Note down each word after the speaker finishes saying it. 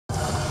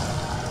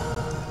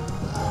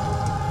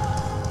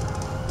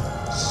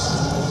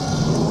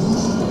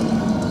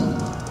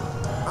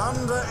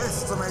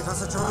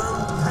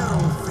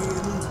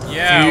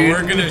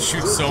we're gonna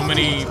shoot so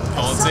many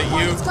pellets at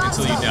you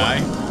until you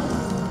die.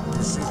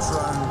 Is she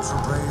trying to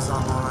raise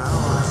our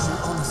morale, or is she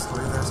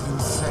honestly that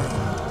insane?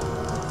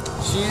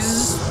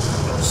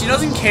 She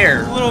doesn't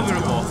care. A little bit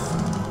of both.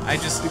 I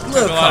just took a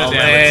lot of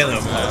damage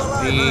from that.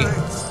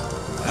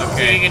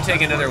 Okay, you can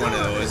take another one of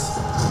those.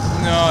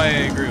 No, I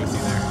agree with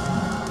you there.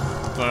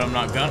 But I'm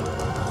not gonna.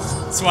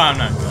 That's why I'm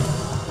not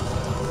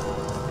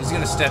gonna. He's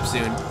gonna step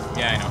soon.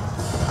 Yeah, I know.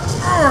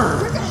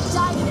 You're gonna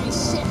die today,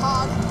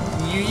 shithog.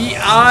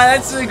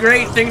 That's a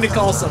great thing to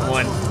call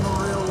someone.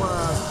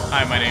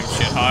 Hi, my name's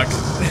Shithog.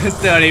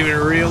 It's not even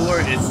a real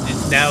word. It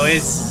now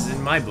is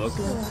in my book.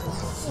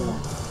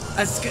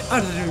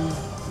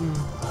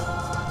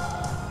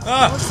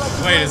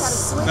 Wait,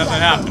 nothing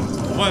happened.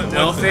 What,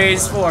 no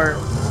phase 4.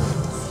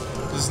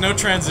 There's no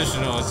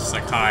transitional. It's just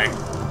like, hi.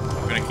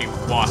 I'm gonna keep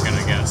walking,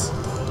 I guess.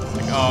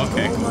 Like, oh,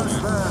 okay, cool.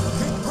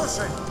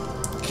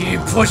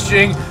 Keep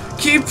pushing.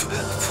 Keep.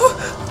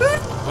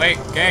 Wait,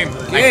 game.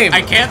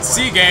 I can't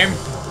see game.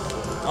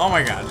 Oh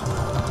my god.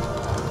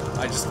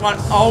 I just want.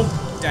 Oh,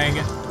 dang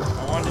it.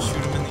 I wanted to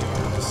shoot him in the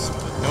arms,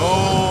 but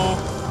no.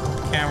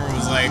 Camera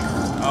was like,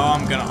 oh,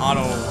 I'm gonna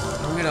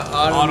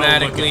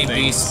automatically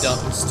be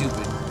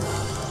stupid.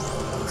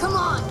 Come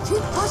on,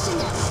 keep pushing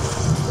it.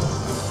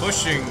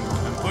 Pushing.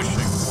 I'm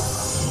pushing.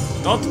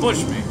 Don't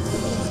push me.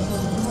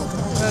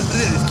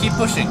 Keep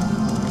pushing.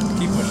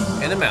 Keep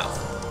pushing. In the mouth.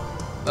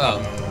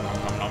 Oh.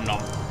 Nom, nom,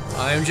 nom.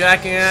 I'm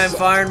jacking and I'm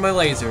firing my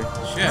laser.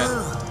 Shit.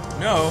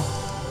 No.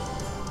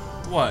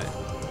 What?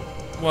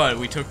 What?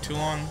 We took too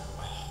long?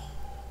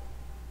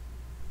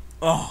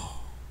 Oh.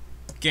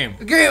 Game.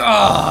 Game.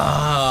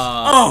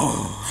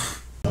 Oh.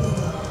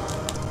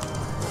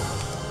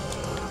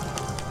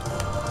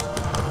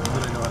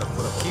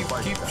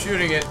 Keep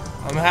shooting it.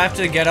 I'm gonna have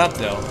to get up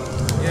though.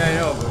 Yeah, I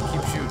know, but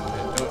keep shooting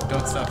it.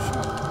 Don't stop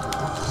shooting.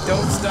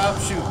 Don't stop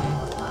shooting.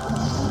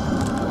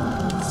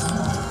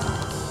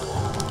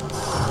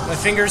 My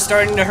finger's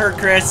starting to hurt,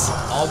 Chris.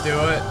 I'll do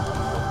it.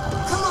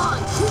 Come on,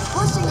 keep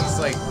pushing it. It's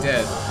like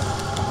dead.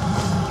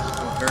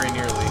 Oh, very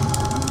nearly.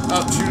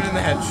 Oh, shoot it in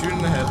the head. Shoot it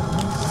in the head.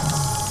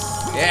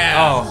 Yeah.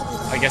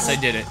 Oh, I guess I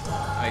did it.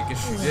 I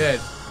guess you did.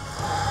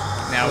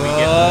 Now we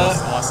get the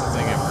most awesome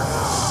thing ever.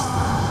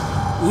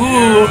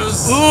 Ooh,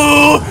 Yes.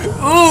 ooh.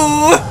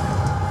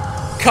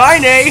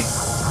 Kine!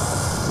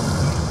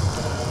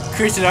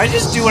 Chris, did I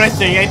just do what I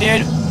think I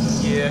did?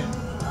 Yeah.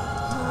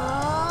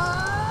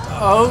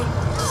 Oh.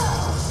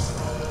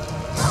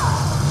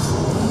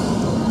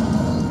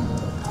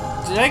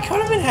 Did I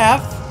cut him in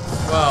half?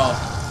 Well,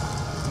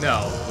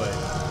 no, but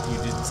you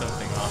did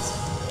something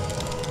awesome.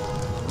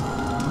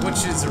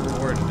 Which is a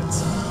reward in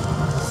itself.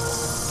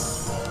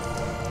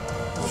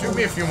 Shoot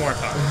me a few more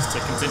times to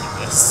continue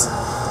this.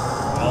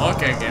 Well,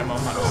 okay, game,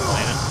 I'm not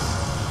complaining.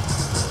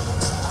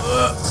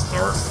 I'm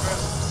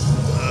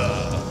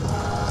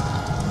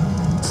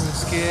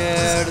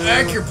scared.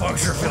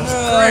 Acupuncture feels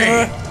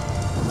great.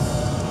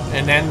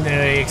 And then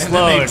they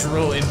explode. And then they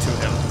drill into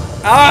him.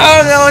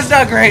 Oh, no, it's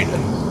not great.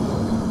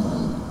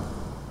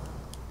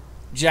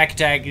 Jack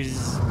Attack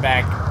is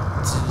back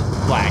to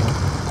black.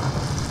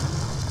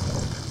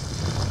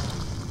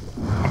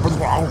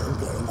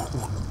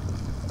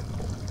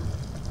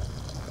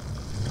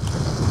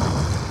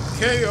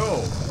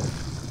 KO.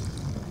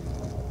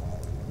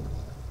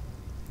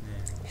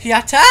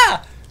 Yatta!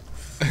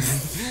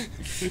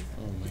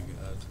 Oh my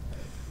god.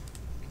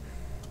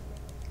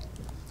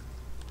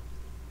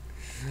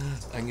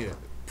 I'm gonna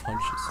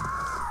punch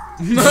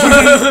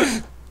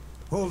this.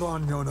 Hold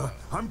on, Yonah.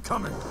 I'm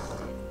coming.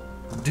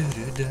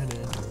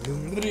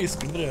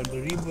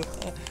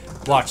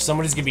 Watch,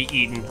 somebody's gonna be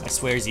eaten. I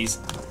swearsies.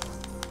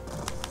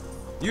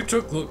 You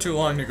took too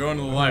long to go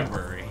into the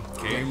library.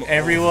 Game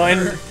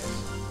Everyone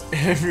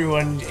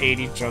ate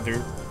each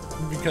other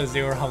because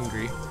they were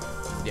hungry.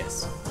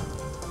 Yes.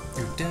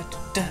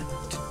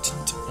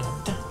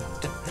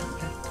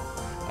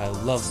 I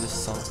love this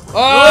song.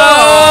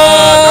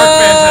 Dark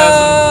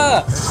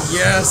Phantasm.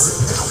 Yes.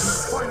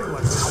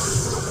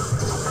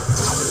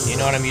 You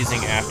know what I'm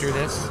using after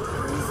this?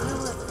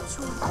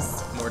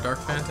 More Dark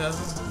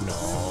Phantasm? No.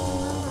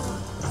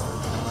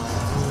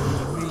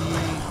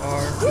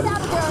 Get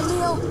out of there,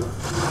 Emil.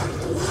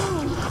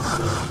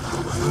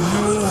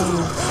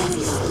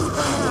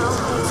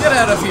 Get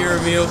out of here,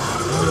 Emil.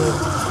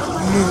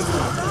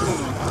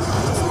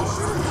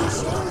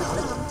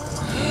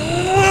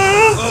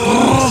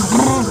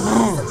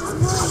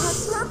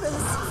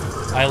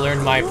 I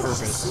learned my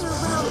purpose.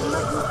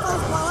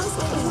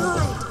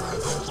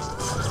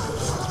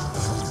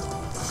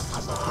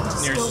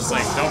 Nier's just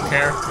like, don't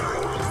care.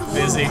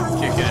 Busy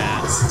kicking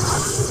ass.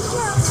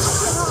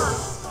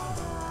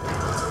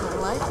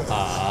 I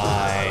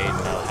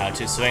know how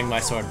to swing my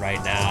sword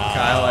right now.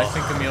 Kyle, I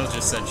think Emil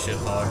just said shit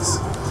hogs.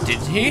 Did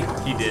he?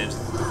 He did.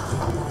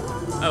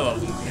 I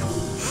love Emil.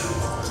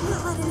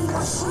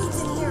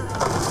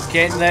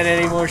 Can't let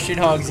any more shit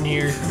hogs in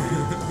here.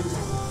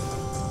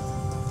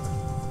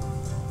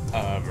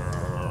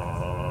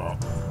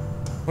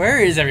 Where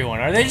is everyone?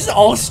 Are they just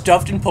all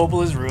stuffed in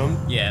Popola's room?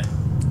 Yeah.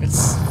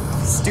 It's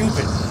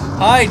stupid.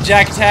 Hi,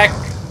 Jack Attack.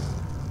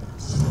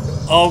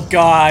 Oh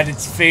god,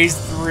 it's phase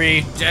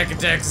 3. Jack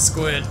Attack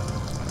Squid.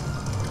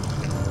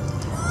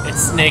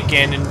 It's Snake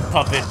and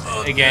Puppet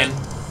again.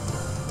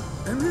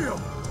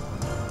 Emil!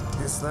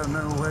 Is there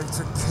no way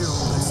to kill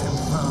this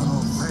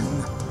infernal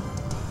thing?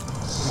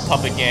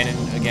 Puppet again.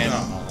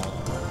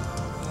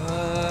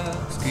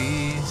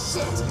 Squeeze.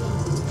 Shit.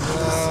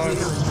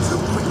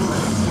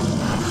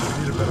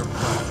 Need a better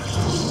plan.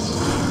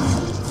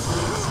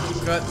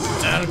 Got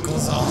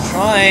tentacles all.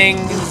 Trying.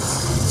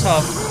 It's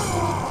tough.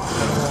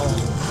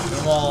 Get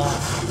them all.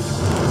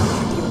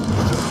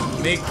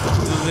 Make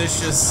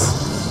delicious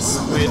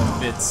squid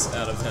bits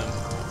out of him.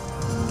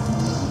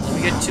 Let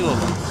me get 2 of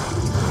them.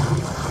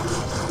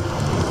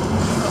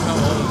 I don't know how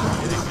all of them are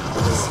getting hit,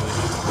 honestly.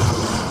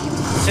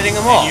 It's hitting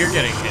them all. You're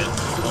getting hit a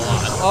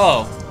lot.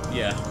 Oh.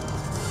 Yeah.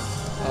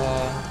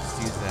 Let's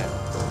use that.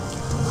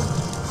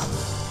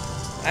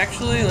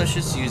 Actually, let's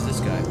just use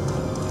this guy.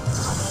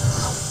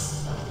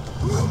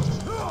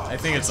 I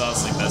think it's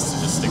honestly best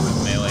to just stick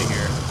with melee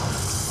here.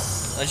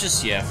 Let's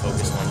just,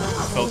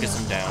 focus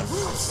him down.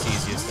 It's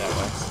easiest that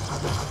way.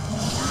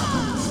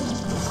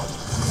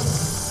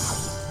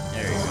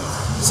 There you go.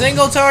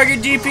 Single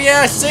target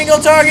DPS! Single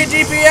target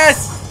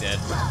DPS! Dead.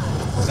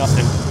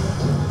 Nothing.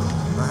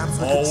 Perhaps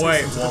we Oh, could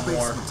wait, take him to one the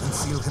more. basement and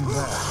seal him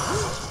there.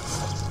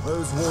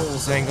 Those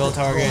walls. Single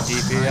target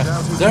DPS.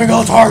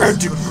 Single target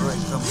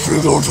DPS.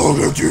 Single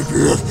target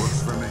DPS. Works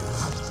for me.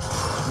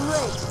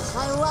 Great.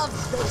 I love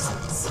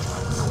basements.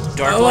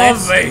 I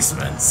love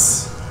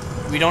basements.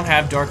 We don't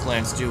have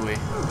Darklands, do we?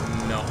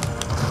 No.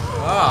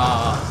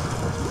 Ah.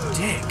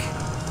 Dick.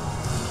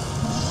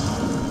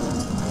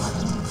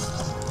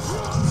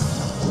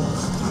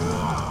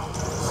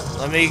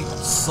 Let me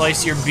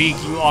slice your beak,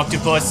 you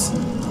octopus.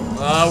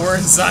 We're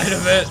inside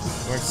of it.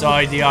 We're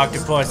inside the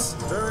octopus.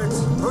 Derek,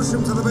 push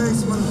him to the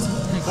basement.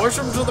 Push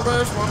him to the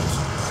basement.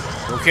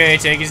 Okay,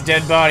 take his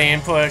dead body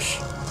and push.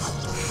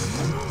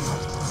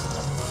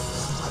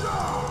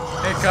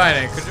 Hey,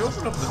 Kaine, could you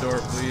open up the door,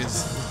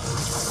 please?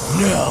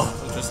 No.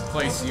 We'll just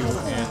place you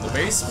in the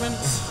basement.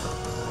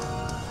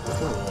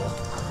 Cool.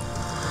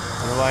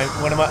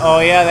 What am I? Oh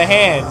yeah, the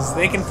hands.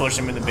 They can push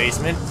him in the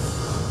basement.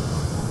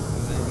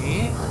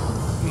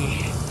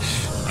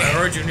 I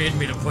heard you need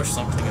me to push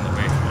something in the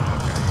basement.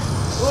 Okay.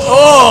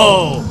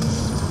 Oh!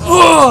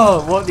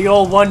 Oh! What, the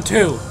old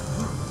 1-2.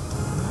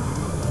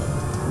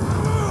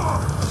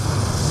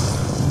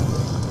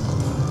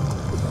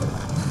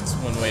 It's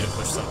one way to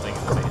push something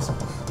in the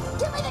basement.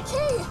 Give me the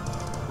key.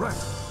 Right.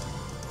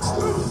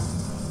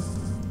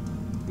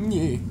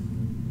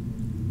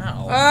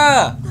 Ow.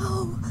 Ah!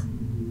 No.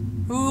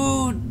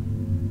 Who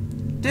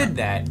did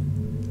that?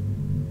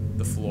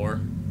 The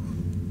floor.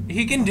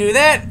 He can do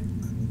that?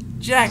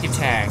 Jack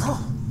Attack.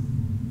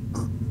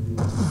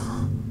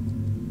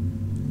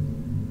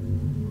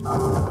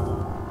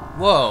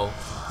 Whoa.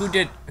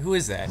 Who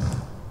is that?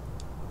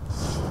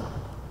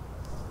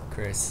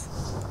 Chris.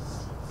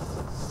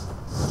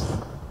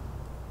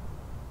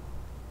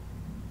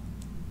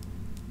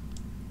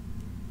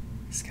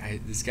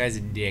 This guy's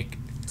a dick.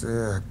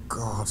 Dear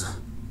God.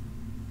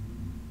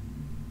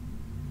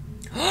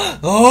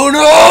 Oh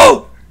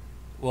no!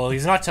 Well,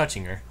 he's not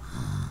touching her.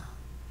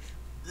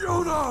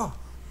 Yonah!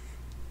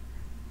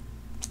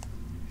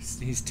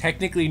 He's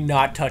technically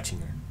not touching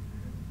her.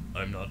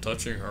 I'm not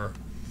touching her.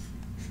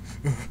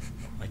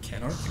 I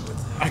can't argue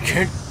with that. I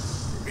can't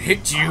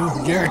hit you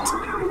yet.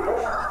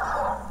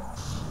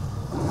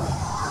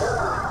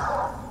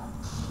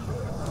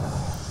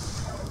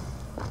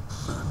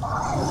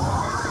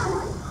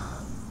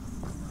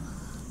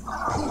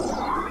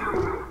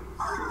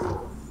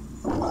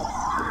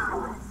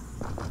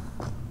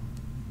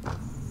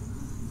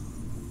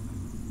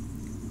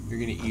 You're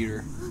gonna eat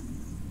her.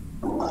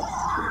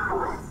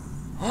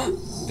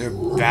 They're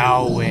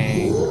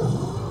bowing.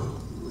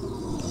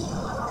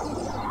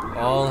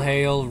 All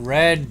hail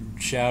Red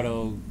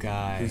Shadow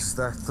Guy. Is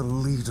that the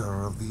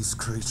leader of these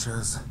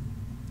creatures?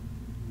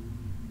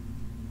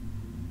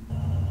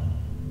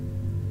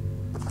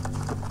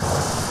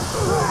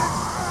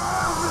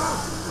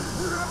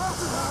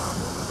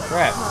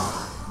 Crap.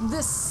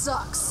 This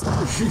sucks.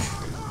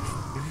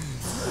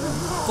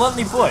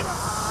 Bluntly put.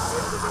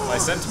 My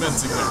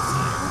sentiments again.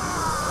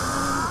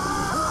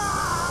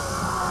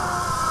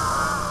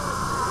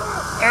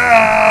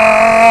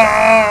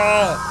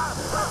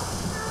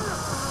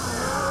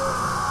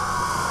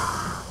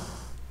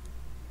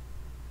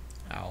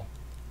 Ow.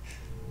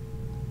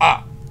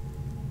 Ah.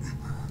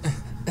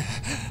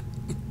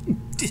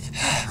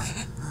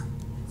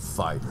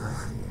 Fighter,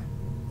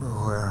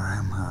 Where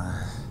am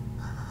I?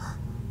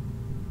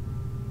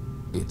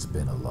 it's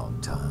been a long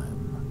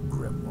time,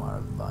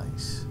 Grimoire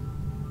Vice.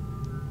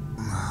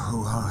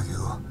 Who are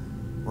you?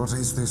 What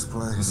is this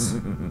place?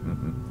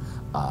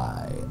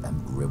 I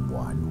am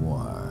Grimoire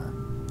Noir.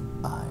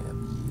 I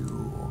am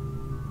you.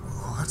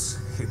 What's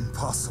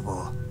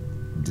impossible?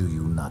 Do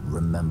you not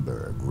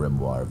remember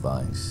Grimoire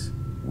Vice?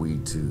 We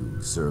too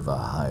serve a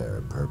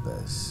higher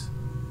purpose.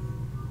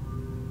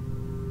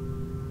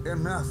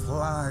 Enough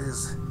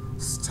lies.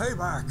 Stay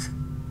back.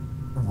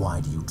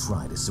 Why do you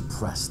try to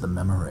suppress the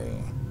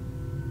memory?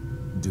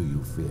 Do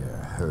you fear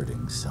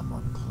hurting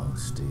someone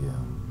close to you?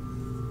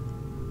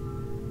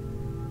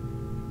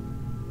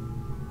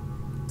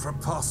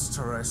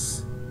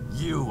 Preposterous.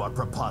 You are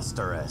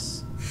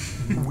preposterous.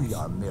 We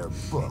are mere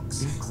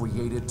books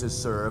created to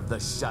serve the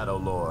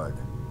Shadowlord.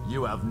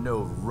 You have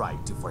no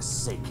right to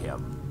forsake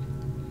him.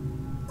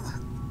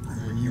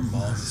 Your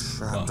mom's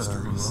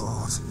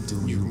Shadowlord. Do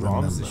Your you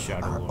mom's the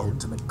remember our Shadowlord.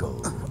 ultimate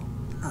goal?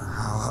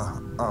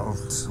 Our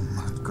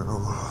ultimate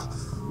goal.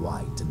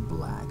 White and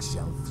black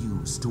shall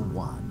fuse to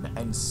one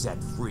and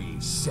set free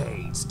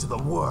shades to the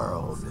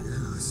world.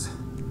 Fuse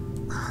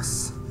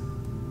us.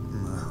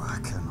 No, I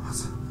cannot.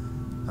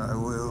 I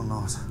will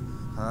not.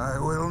 I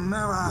will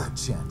never. Your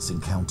chance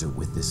encounter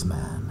with this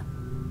man,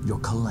 your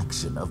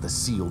collection of the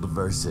sealed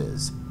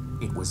verses,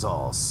 it was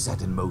all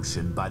set in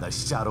motion by the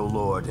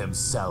Shadowlord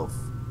himself.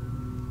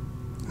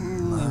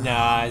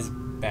 Nah, his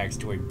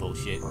backstory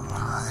bullshit.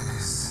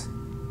 Lies.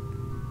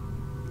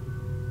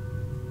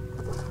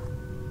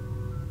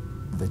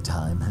 The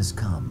time has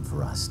come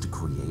for us to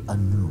create a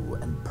new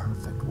and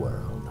perfect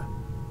world.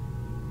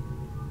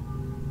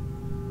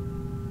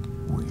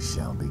 We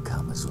shall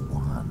become as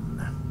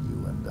one,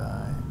 you and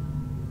I.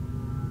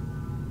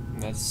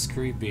 That's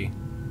creepy.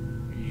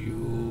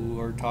 You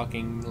are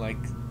talking like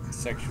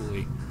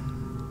sexually.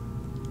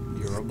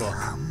 You're a book.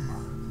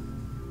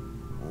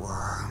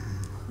 One.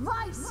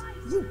 Vice!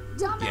 You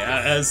dumbass!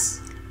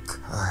 Yes.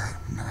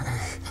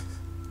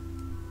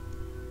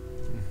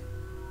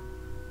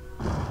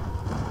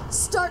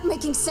 Start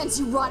making sense,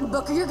 you rotten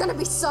book, or you're gonna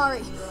be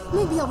sorry.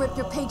 Maybe I'll rip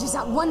your pages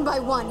out one by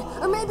one,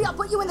 or maybe I'll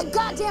put you in the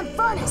goddamn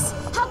furnace.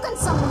 How can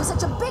someone with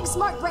such a big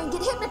smart brain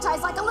get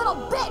hypnotized like a little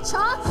bitch,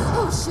 huh?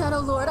 Oh,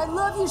 Shadowlord, I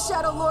love you,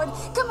 Shadowlord.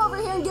 Come over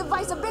here and give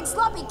Vice a big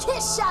sloppy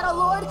kiss,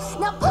 Shadowlord.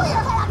 Now pull your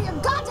head out of your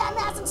goddamn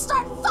ass and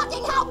start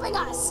fucking helping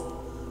us.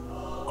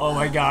 Oh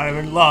my god, I'm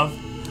in love.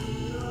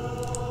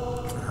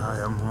 I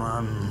am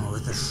one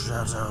with the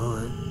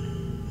shadow.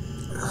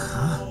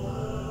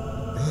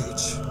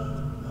 Bitch.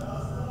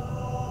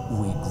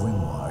 We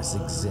grimoires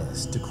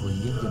exist to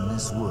create in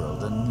this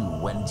world a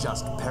new and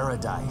just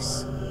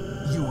paradise.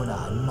 You and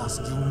I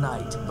must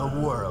unite. The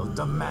world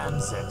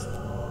demands it.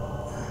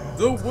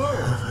 The world.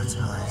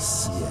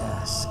 Paradise.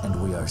 Yes, and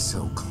we are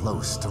so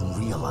close to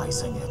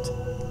realizing it.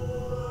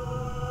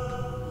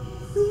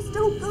 Please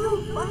don't go,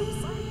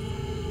 Vice.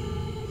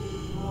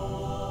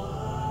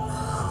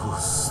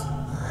 Who's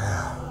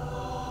there?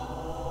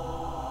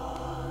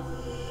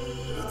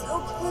 It's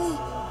okay.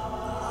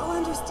 I'll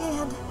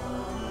understand.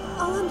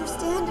 I'll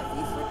understand if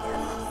you forget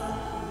us.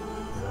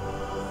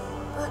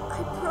 But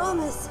I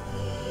promise,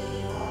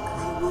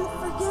 I won't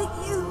forget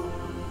you.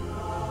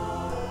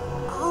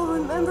 I'll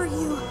remember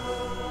you,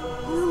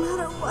 no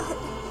matter what.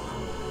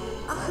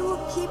 I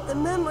will keep the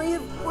memory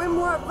of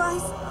Grimoire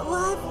Vice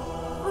alive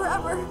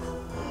forever.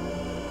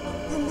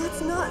 And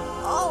that's not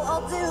all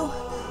I'll do.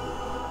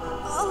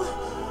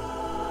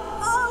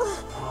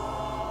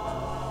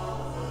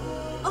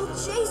 I'll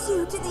chase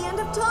you to the end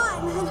of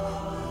time, and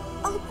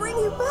I'll bring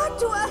you back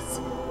to us.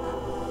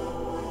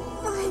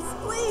 Vice,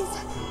 please.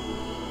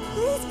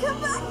 Please come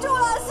back to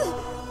us.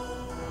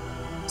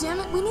 Damn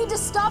it, we need to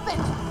stop it.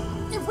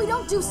 If we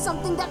don't do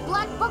something, that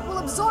black book will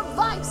absorb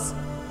Vice.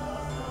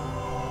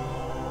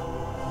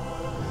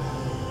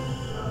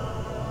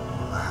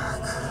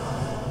 Black,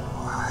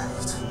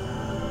 white,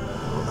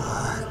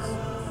 black,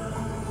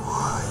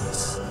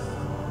 white.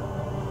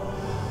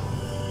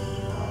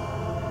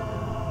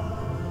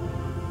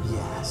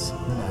 Yes,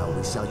 now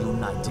we shall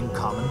unite in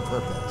common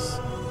purpose.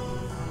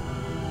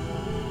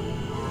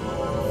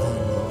 Then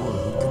the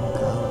world can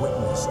bear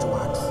witness to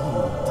our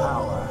true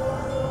power.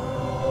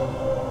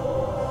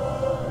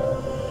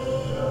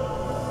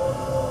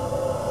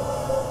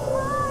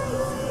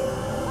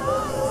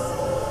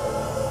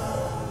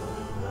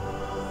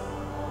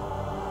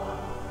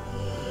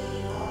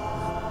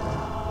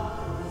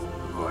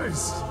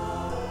 Voice.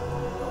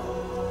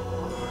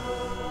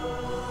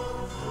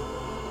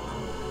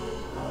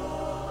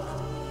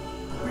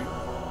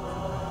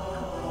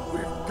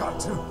 We've got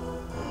to.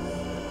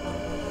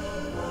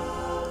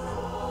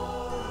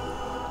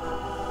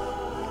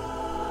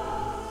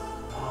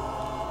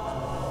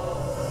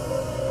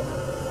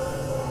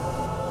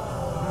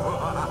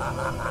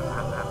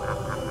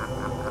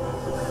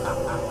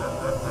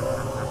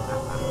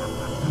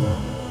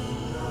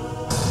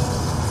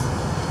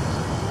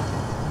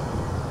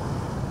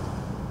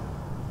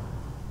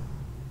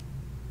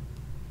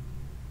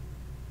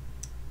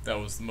 That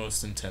was the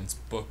most intense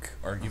book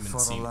argument For the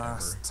scene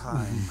last ever.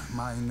 time,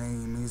 my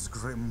name is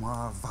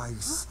Grimoire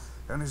Vice,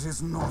 and it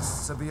is not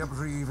to be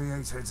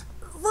abbreviated.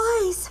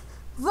 Vice!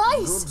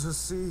 Vice! Good to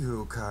see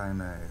you,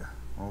 Kaine.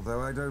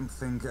 Although I don't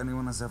think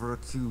anyone has ever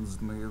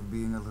accused me of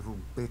being a little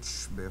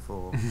bitch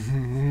before.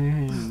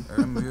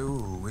 And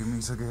you, we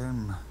meet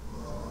again.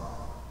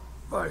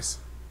 Vice,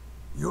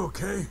 you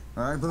okay?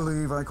 I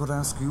believe I could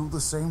ask you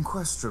the same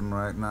question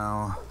right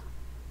now.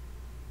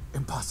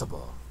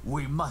 Impossible.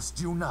 We must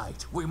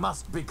unite. We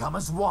must become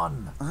as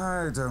one.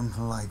 I don't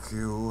like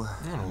you,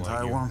 and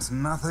I want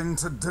nothing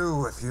to do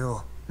with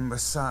you.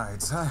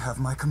 Besides, I have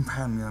my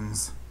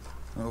companions.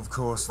 Of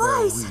course,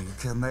 they're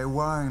weak, and they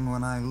whine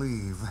when I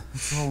leave.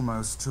 It's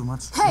almost too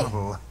much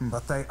trouble,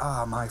 but they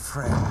are my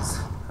friends.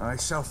 I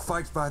shall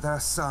fight by their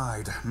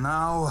side,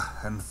 now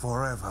and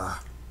forever.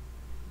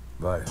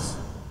 Vice,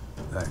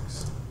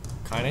 thanks.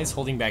 Kaine's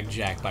holding back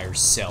Jack by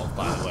herself,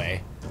 by the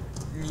way.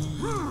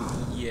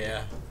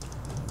 Yeah.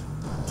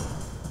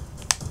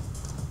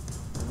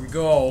 Here we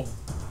go.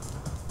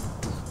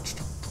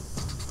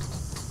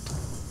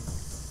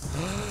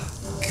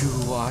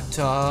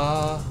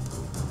 Kuwata.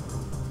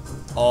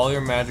 All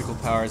your magical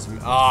powers.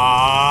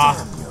 Ah!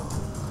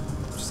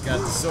 Just got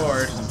the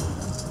sword.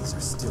 These are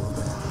still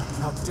there.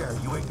 How dare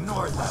you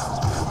ignore them? I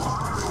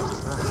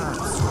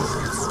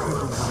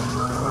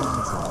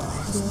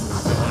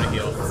want to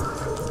heal.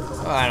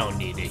 I don't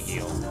need to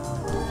heal.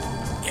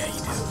 Yeah, you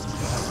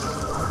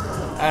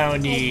do. I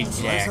don't need Let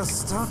Jack. us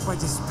start by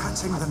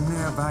dispatching the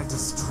nearby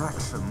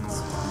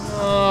distractions.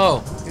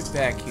 No! Get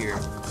back here.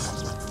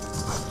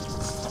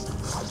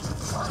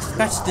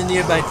 That's the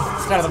nearby. I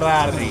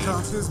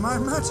can't use my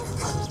magic.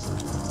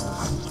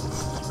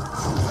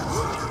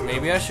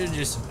 Maybe I should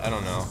just, I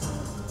don't know,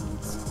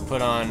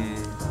 put on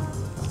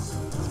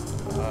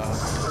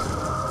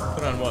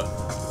Put on what?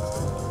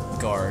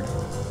 guard.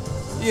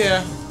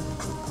 Yeah.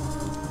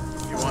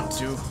 If you want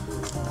to.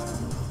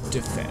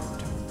 Defend.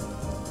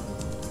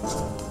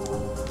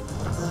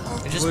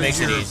 It just makes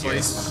it easier.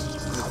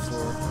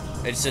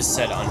 It's just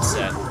set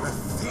unset. The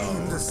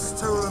fiend has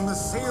stolen the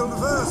sealed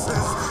verses.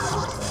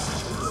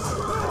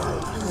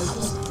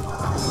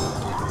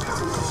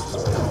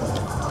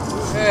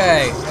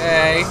 Hey,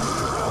 hey.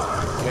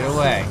 Get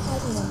away.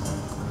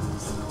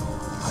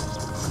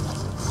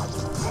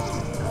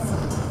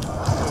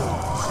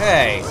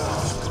 Hey.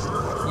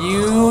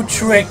 You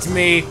tricked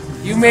me.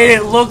 You made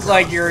it look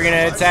like you were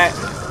gonna attack.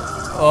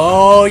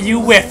 Oh, you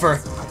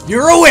whiffer.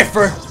 You're a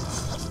whiffer.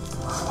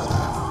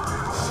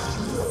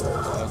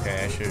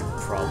 Okay, I should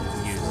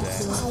probably use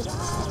that.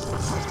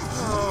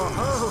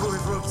 Oh,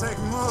 it will take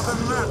more than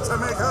that to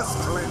make us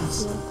flinch.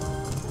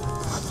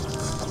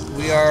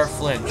 We are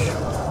flinch.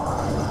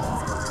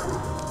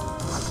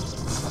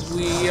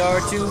 We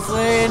are to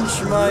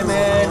flinch, my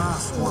man.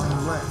 Last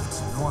one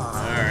left.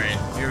 Alright,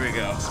 here we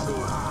go.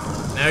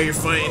 Now you're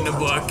fighting the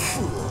book.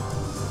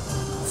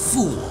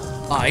 Fool,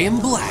 I am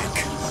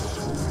black.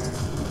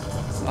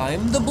 I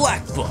am the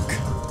black book.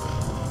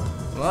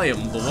 I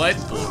am the white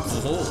book.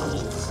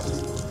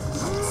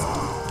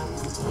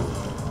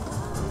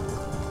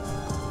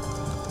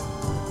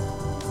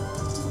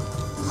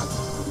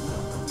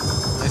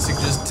 I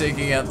suggest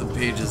taking out the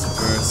pages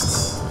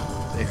first.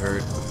 They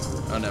hurt.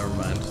 Oh, never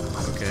mind.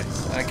 Okay.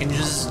 I can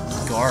just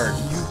guard.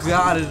 You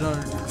got it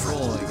under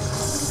control, I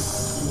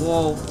guess.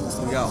 Whoa,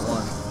 we got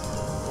one.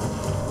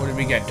 What did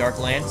we get? Dark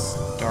Lance?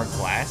 Dark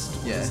Blast?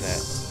 Yes. What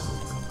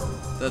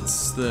is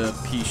That's the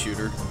pea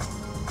shooter.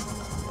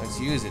 that? Let's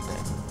use it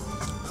then.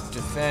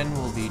 Defend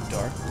will be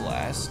Dark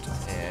Blast,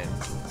 and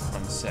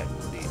Unset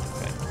will be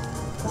Defend.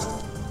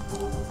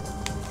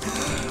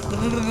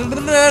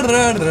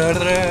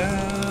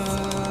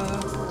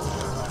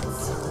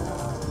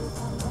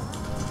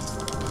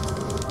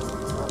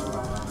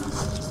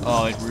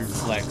 Oh, it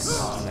reflects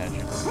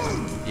magic.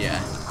 Yeah.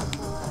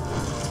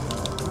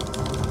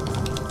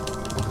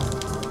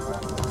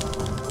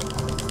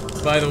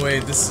 By the way,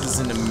 this is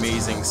an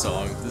amazing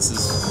song. This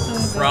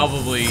is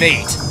probably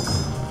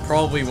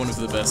probably one of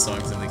the best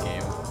songs in the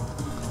game.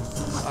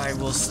 I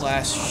will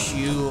slash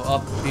you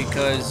up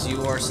because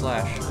you are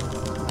Slash.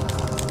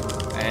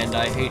 And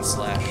I hate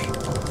Slash.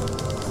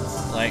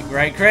 Like,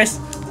 right, Chris?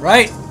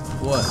 Right?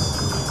 What?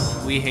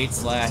 We hate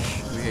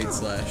Slash. We hate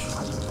Slash.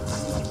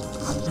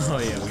 Oh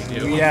yeah, we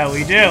do. Yeah,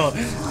 we do.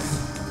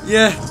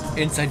 Yeah.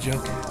 Inside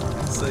joke.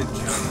 Inside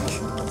joke.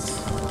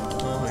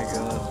 Oh my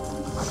god.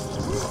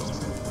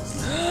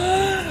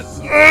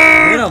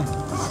 Hit him!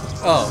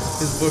 Oh.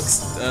 His book's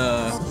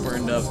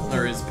burned up,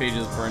 or his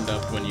pages burned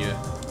up when you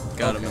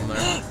got him in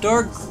there.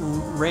 Dark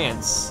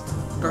Rants.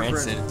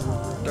 Rancid.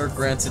 Dark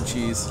rancid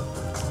cheese.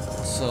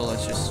 So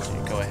let's just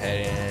go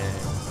ahead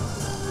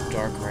and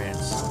Dark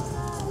Rants.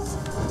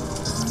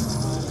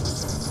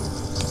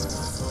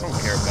 I don't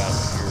care about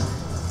your...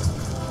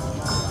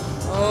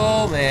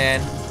 Oh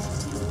man.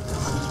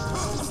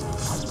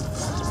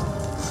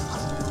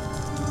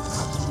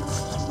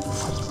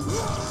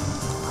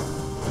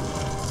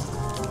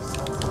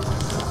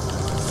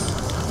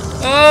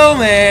 Oh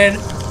man.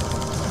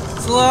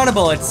 It's a lot of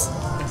bullets.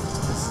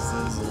 This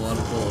is a lot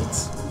of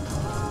bullets.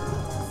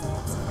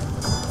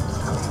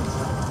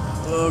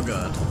 Oh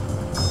god.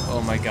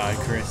 Oh my god,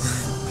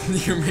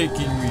 Chris. You're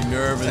making me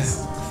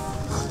nervous.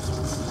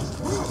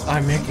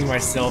 I'm making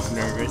myself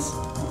nervous.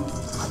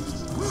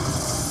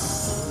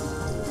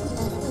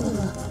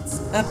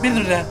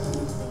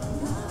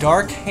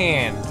 Dark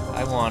Hand.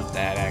 I want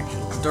that,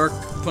 actually. Dark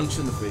punch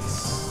in the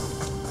face.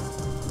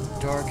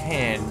 Dark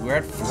Hand. We're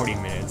at 40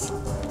 minutes.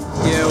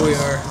 Yeah, we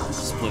are.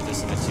 Split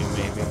this into two,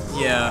 maybe.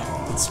 Yeah,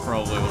 that's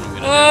probably what I'm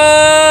gonna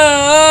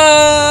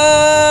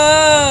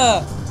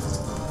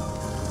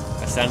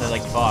I sounded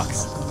like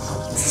Fox.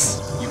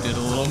 do. You did a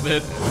little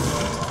bit.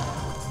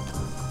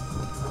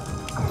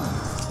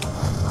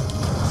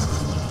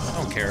 I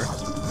don't care.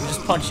 We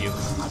just punch you.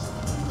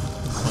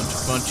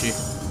 Punchy.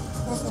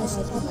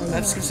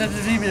 That's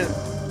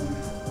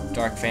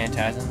Dark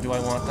Phantasm. Do I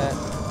want that?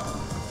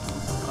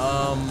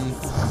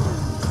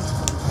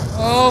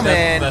 Oh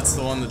man. That's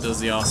the one that does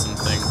the awesome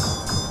thing.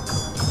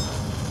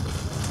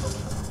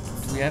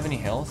 Do we have any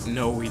health?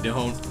 No, we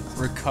don't.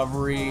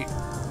 Recovery.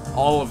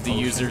 All of the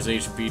users'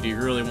 HP. Do you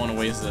really want to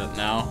waste that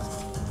now?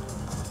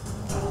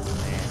 Oh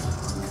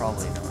man.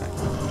 Probably not.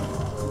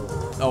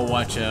 Oh,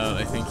 watch out.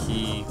 I think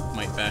he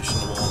might bash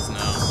into walls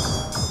now.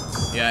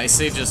 Yeah, I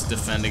say just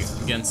defend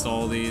against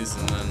all these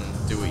and then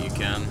do what you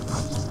can.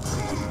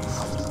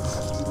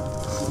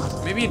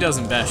 Maybe he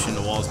doesn't bash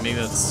into walls. Maybe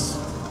that's...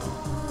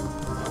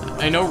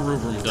 I know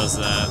Rubrum does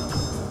that.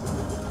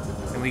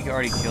 And we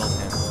already killed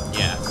him.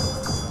 Yeah.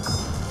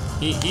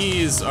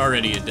 He's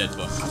already a dead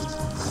book.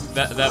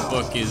 That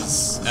book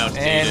is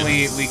outdated. And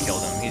we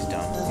killed him. He's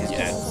done. He's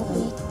dead.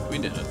 We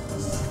did it.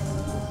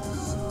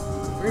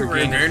 We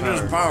regained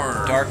his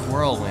power. Dark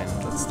Whirlwind.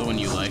 That's the one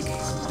you like.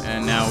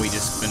 And now we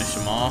just finish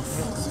him off.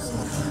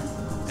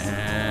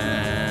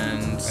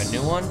 And... A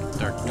new one?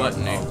 Dark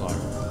Gluttony.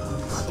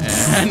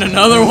 And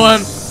another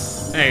one!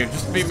 Hey,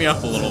 just beat me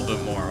up a little bit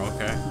more,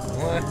 okay?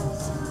 What?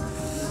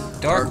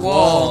 Dark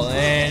Wall,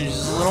 and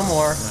just a little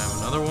more. Can I have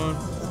another one?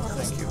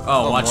 Thank you.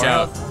 Oh, watch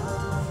out.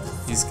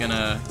 He's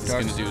gonna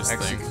do his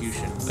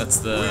execution. thing. That's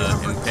the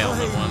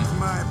impalement one.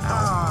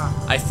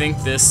 I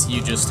think this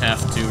you just have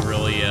to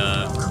really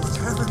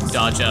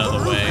dodge out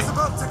of the way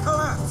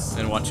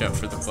and watch out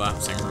for the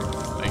collapsing roof,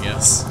 I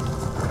guess.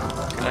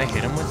 Can I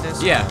hit him with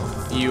this? Yeah,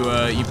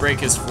 you break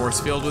his force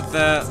field with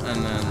that,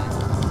 and then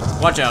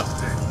watch out.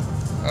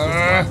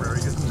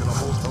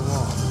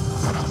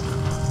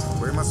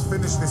 We must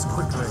finish this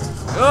quickly.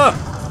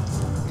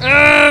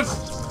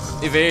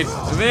 Evade!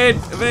 Evade!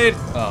 Evade!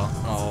 Oh.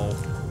 Oh.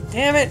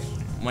 Damn it!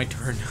 My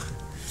turn.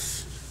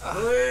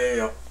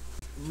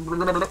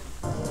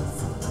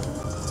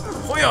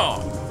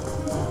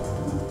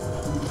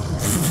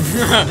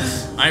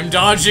 I'm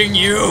dodging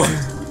you!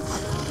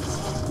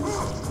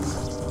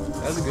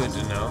 That's good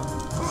to know.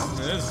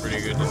 That is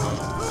pretty good to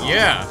know.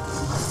 Yeah!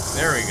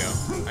 There we go.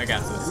 I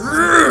got this.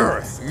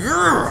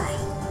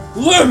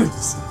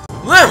 Lemons!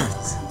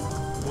 Lemons!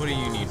 What do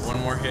you need? One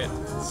more hit?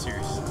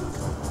 Seriously.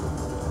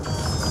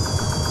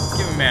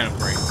 Give a man a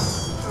break.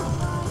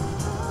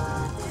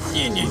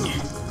 It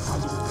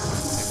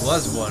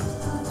was one.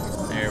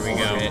 There we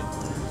go.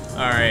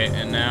 Alright,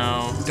 and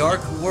now...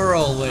 Dark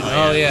Whirlwind.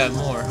 Oh yeah,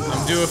 more.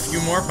 I'm due a few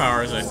more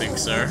powers, I think,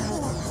 sir.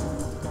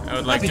 I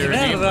would like to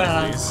redeem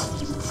one, please.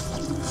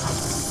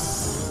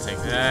 Take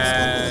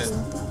that.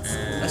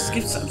 And...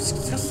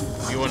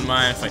 You wouldn't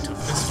mind if I took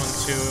this one,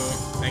 too.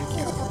 Thank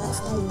you.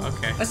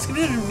 Okay.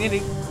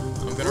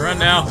 I'm gonna run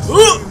now.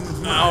 Ooh!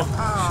 Ow.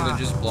 Should have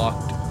just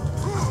blocked.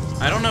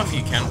 I don't know if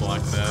you can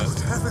block that.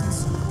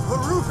 Heavens, the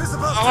roof is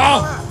about to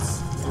collapse.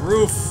 The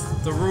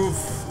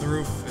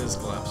roof is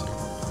collapsing.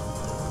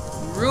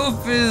 The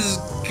roof is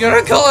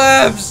gonna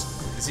collapse!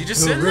 Is he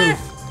just sitting there?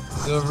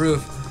 The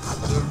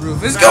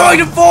roof is going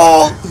to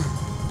fall!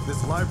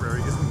 This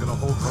library isn't gonna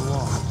hold for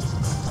long.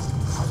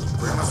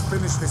 We must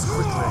finish this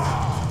quickly.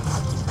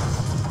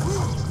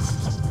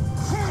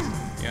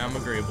 Yeah, I'm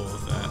agreeable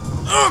with that.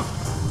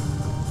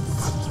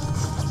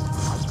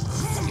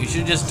 You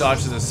should just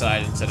dodge to the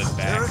side instead of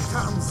back. Here it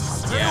comes.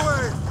 Stay Yeah.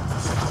 away.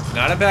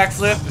 Not a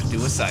backflip, but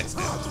do a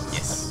sidestep.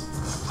 Yes.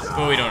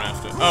 But we don't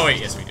have to. Oh wait,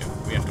 yes we do.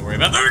 We have to worry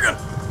about. There we go.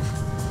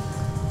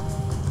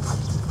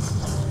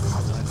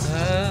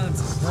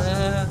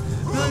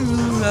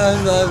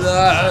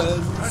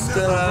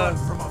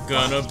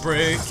 Gonna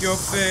break your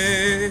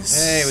face.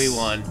 Hey, we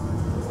won.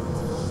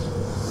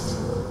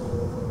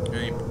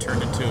 And he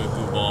turned into a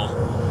goo ball.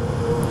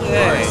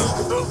 Yay.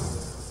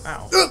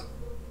 Ow.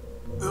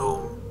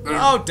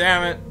 Oh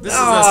damn it! This is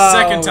the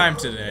second time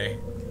today.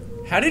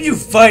 How did you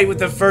fight with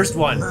the first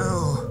one?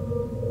 No.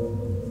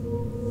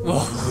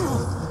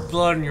 Whoa.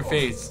 Blood on your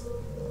face.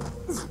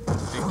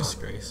 Big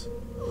disgrace.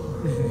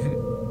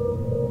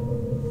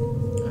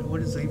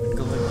 What is even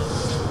going on?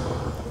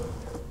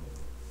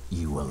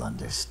 You will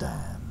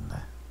understand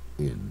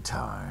in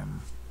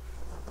time.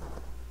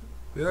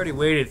 We already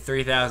waited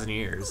 3,000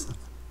 years.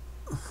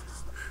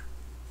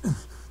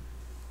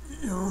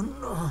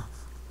 Yonah.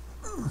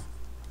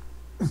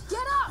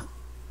 Get up!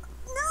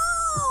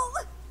 No!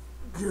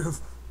 Give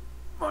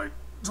my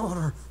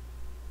daughter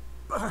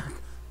back.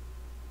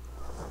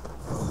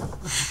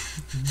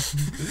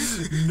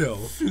 No.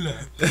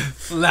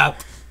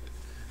 Flap.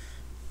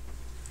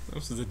 That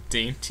was the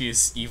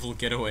daintiest evil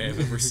getaway I've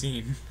ever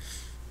seen.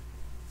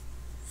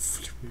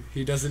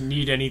 He doesn't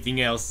need anything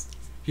else.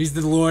 He's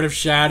the Lord of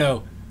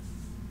Shadow.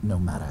 No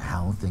matter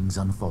how things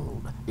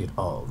unfold, it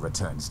all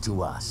returns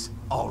to us.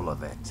 All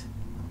of it.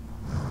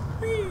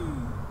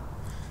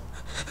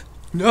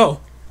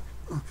 No.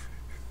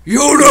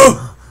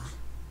 Yonah!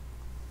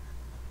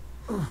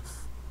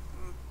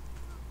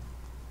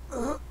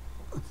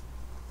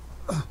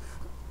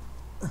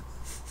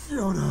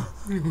 Yonah.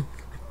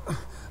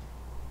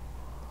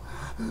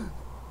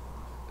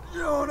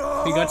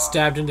 Yonah. He got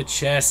stabbed in the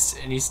chest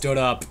and he stood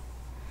up.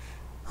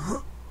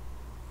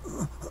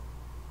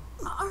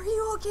 Are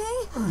you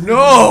okay?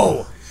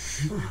 No!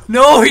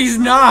 No, he's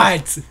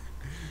not! The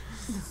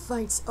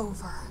fight's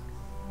over.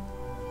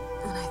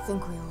 And I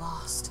think we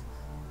lost.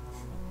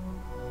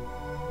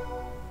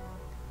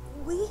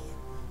 We?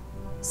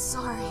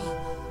 Sorry.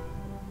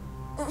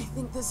 I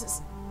think this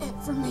is it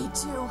for me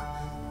too.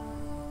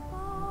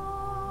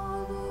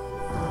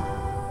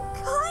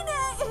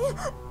 Kaine!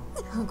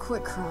 Oh,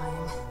 quit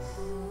crying.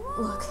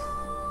 Look,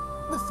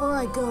 before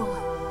I go,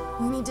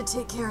 we need to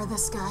take care of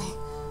this guy.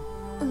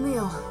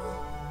 Emil.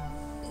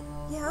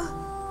 Yeah?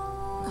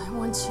 I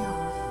want you.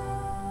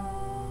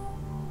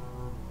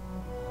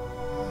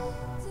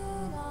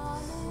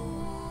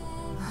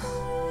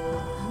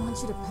 I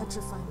want you to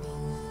petrify me.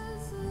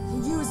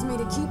 Use me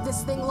to keep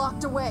this thing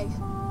locked away.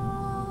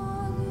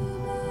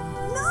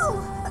 No!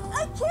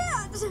 I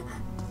can't!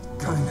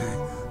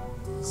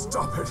 Kaine,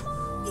 stop it.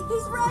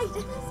 He's right.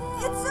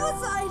 It's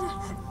suicide.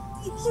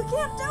 You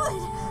can't do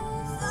it.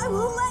 I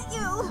won't let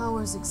you.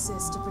 Powers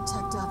exist to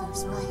protect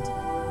others, right?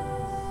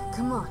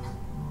 Come on.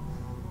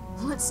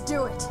 Let's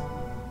do it.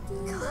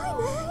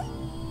 Kaine?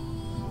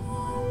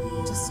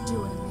 Just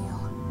do it,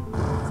 Emil.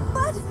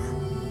 But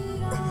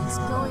he's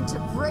going to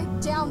break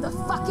down the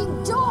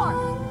fucking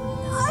door.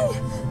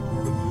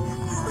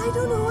 I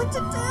don't know what to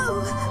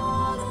do.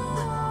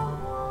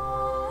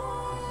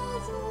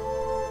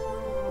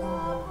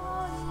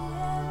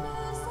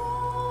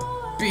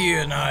 Be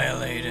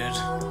annihilated.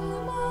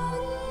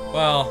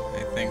 Well,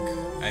 I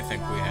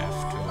think we have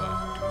to do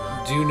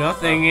that. Do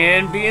nothing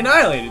and be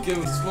annihilated. Give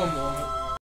us one more.